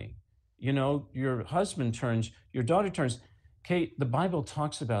family. You know, your husband turns, your daughter turns. Kate, the Bible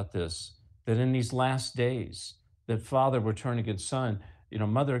talks about this, that in these last days, that father will turn against son, you know,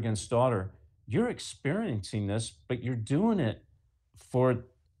 mother against daughter. You're experiencing this, but you're doing it for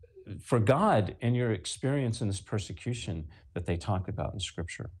God, and you're experiencing this persecution that they talk about in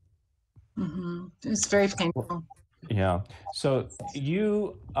Scripture. Mm-hmm. It's very painful. Yeah. So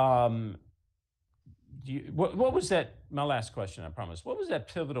what was that? My last question, I promise. What was that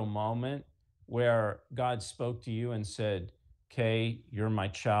pivotal moment where God spoke to you and said, "Kay, you're my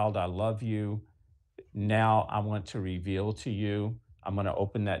child. I love you. Now I want to reveal to you. I'm going to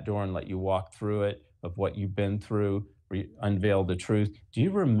open that door and let you walk through it of what you've been through, unveil the truth." Do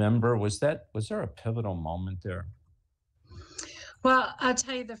you remember? Was there a pivotal moment there? Well, I'll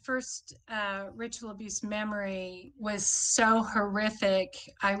tell you, the first ritual abuse memory was so horrific.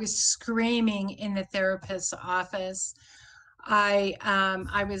 I was screaming in the therapist's office. I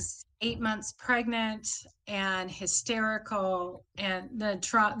was 8 months pregnant and hysterical, and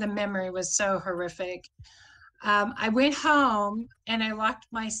the memory was so horrific. I went home and I locked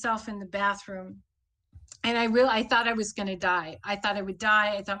myself in the bathroom, and I thought I was going to die. I thought I would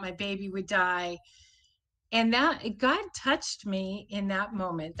die. I thought my baby would die. And God touched me in that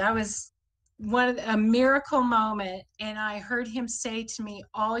moment. That was a miracle moment. And I heard him say to me,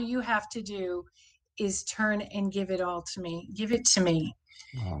 all you have to do is turn and give it all to me. Give it to me.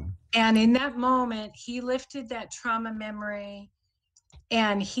 Wow. And in that moment, he lifted that trauma memory,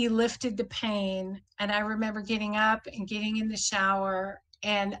 and he lifted the pain. And I remember getting up and getting in the shower,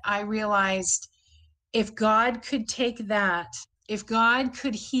 and I realized, if God could take that, if God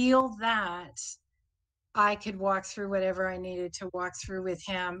could heal that, I could walk through whatever I needed to walk through with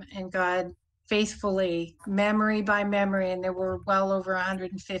him. And God faithfully, memory by memory, and there were well over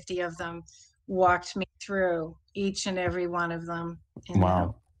 150 of them, walked me through each and every one of them.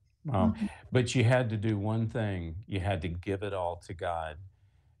 Wow. Wow. But you had to do one thing. You had to give it all to God.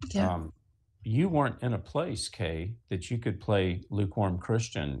 Yeah. You weren't in a place, Kay, that you could play lukewarm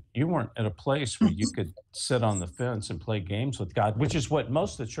Christian. You weren't at a place where you could sit on the fence and play games with God, which is what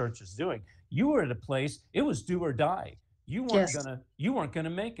most of the church is doing. You were at a place, it was do or die. You weren't gonna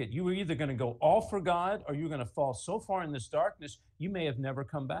make it. You were either gonna go all for God, or you were gonna fall so far in this darkness, you may have never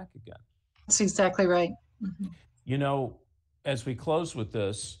come back again. That's exactly right. You know, as we close with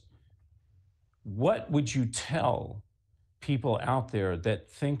this, what would you tell people out there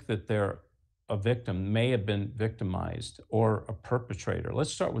that think that they're a victim, may have been victimized, or a perpetrator?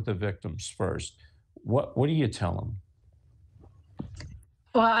 Let's start with the victims first. What do you tell them?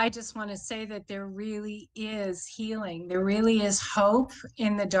 Well, I just want to say that there really is healing. There really is hope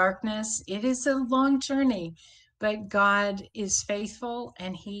in the darkness. It is a long journey, but God is faithful,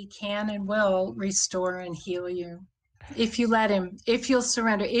 and he can and will restore and heal you. If you let him, if you'll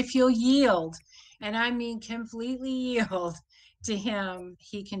surrender, if you'll yield, and I mean completely yield to him,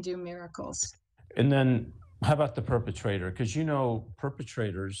 he can do miracles. And then how about the perpetrator? Because, you know,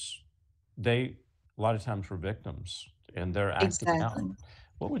 perpetrators, they a lot of times were victims, and they're acting out.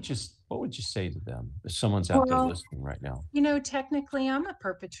 What would you say to them if someone's out there listening right now? You know, technically I'm a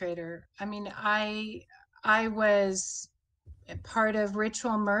perpetrator. I mean, I was part of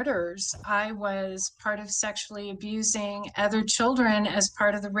ritual murders. I was part of sexually abusing other children as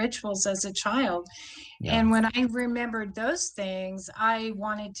part of the rituals as a child. Yeah. And when I remembered those things, I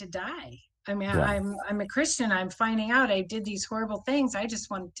wanted to die. I mean, yeah. I'm a Christian. I'm finding out I did these horrible things. I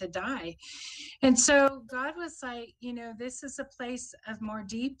just wanted to die. And so God was like, you know, this is a place of more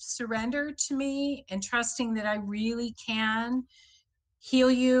deep surrender to me, and trusting that I really can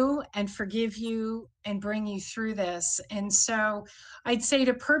heal you and forgive you and bring you through this. And so I'd say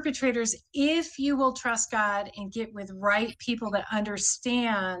to perpetrators, if you will trust God and get with right people that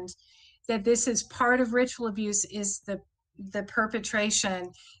understand that this is part of ritual abuse, is the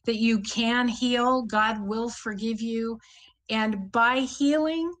perpetration, that you can heal, God will forgive you. And by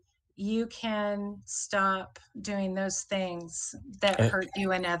healing, you can stop doing those things that hurt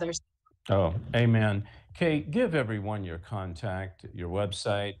you and others. Oh, amen. Kay, give everyone your contact, your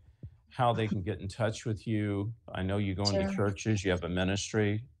website, how they can get in touch with you. I know you go into churches, you have a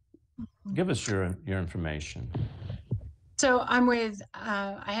ministry. Give us your information. So I'm with,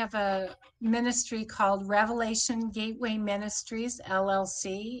 I have a ministry called Revelation Gateway Ministries,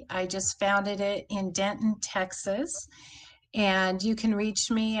 LLC. I just founded it in Denton, Texas. And you can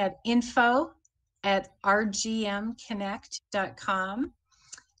reach me at info@rgmconnect.com.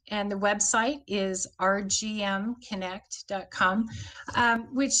 And the website is rgmconnect.com,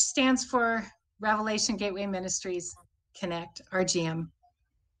 which stands for Revelation Gateway Ministries Connect, RGM.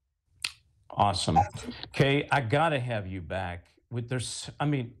 Awesome. Kay, I got to have you back. We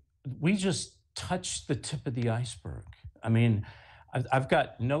just touched the tip of the iceberg. I mean, I've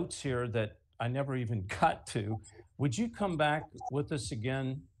got notes here that I never even got to. Would you come back with us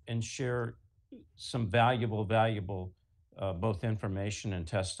again and share some valuable both information and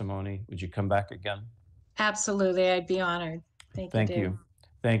testimony? Would you come back again? Absolutely. I'd be honored. Thank you.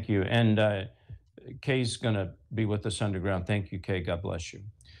 Thank you. And Kay's going to be with us underground. Thank you, Kay. God bless you.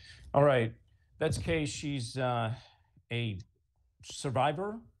 All right. That's Kay. She's a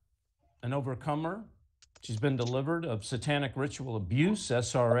survivor, an overcomer. She's been delivered of satanic ritual abuse,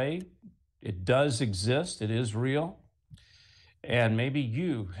 SRA. It does exist. It is real. And maybe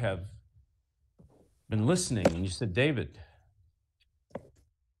you have been listening and you said, David,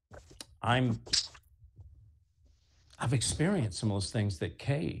 I've experienced some of those things that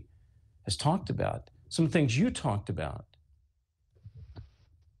Kay has talked about, some things you talked about.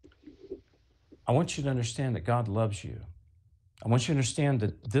 I want you to understand that God loves you. I want you to understand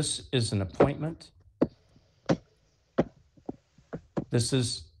that this is an appointment. This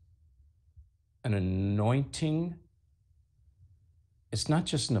is an anointing. It's not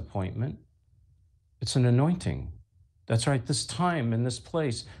just an appointment. It's an anointing. That's right. This time and this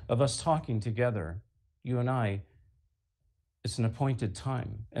place of us talking together, you and I, it's an appointed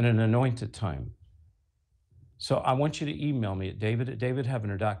time and an anointed time. So I want you to email me at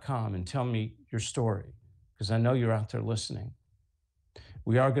david@davidheavener.com and tell me your story, because I know you're out there listening.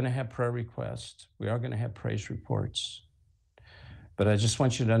 We are going to have prayer requests. We are going to have praise reports. But I just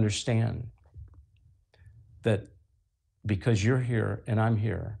want you to understand that because you're here and I'm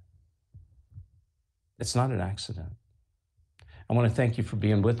here, it's not an accident. I want to thank you for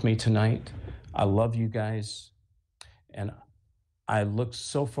being with me tonight. I love you guys. And I look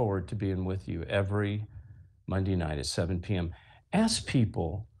so forward to being with you every Monday night at 7 p.m. Ask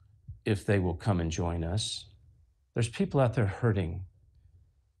people if they will come and join us. There's people out there hurting.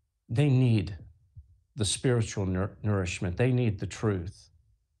 They need the spiritual nourishment. They need the truth.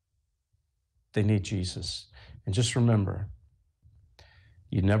 They need Jesus. And just remember,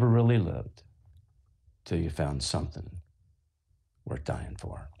 you never really lived till you found something worth dying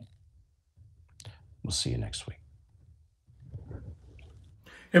for. We'll see you next week.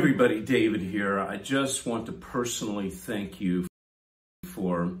 Everybody, David here. I just want to personally thank you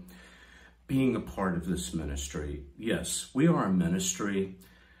for being a part of this ministry. Yes, we are a ministry.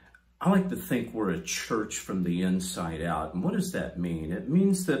 I like to think we're a church from the inside out. And what does that mean? It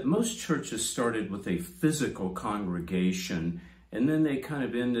means that most churches started with a physical congregation, and then they kind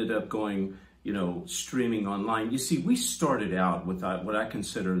of ended up going, streaming online. You see, we started out with what I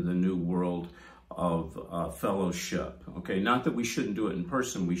consider the new world of fellowship. Okay, not that we shouldn't do it in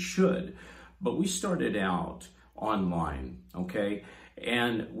person, we should, but we started out online, okay?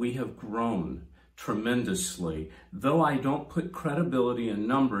 And we have grown tremendously. Though I don't put credibility in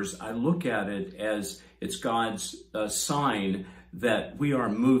numbers, I look at it as it's God's sign that we are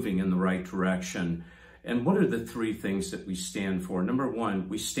moving in the right direction. And what are the three things that we stand for? Number one,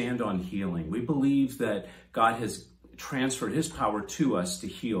 we stand on healing. We believe that God has transferred his power to us to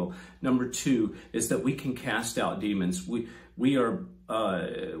heal. Number two is that we can cast out demons. We are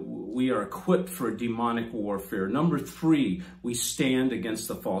equipped for demonic warfare. Number three, we stand against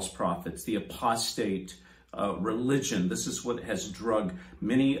the false prophets, the apostate religion. This is what has drugged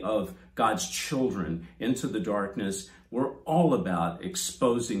many of God's children into the darkness. We're all about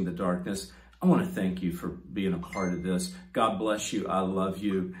exposing the darkness. I want to thank you for being a part of this. God bless you. I love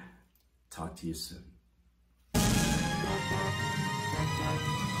you. Talk to you soon.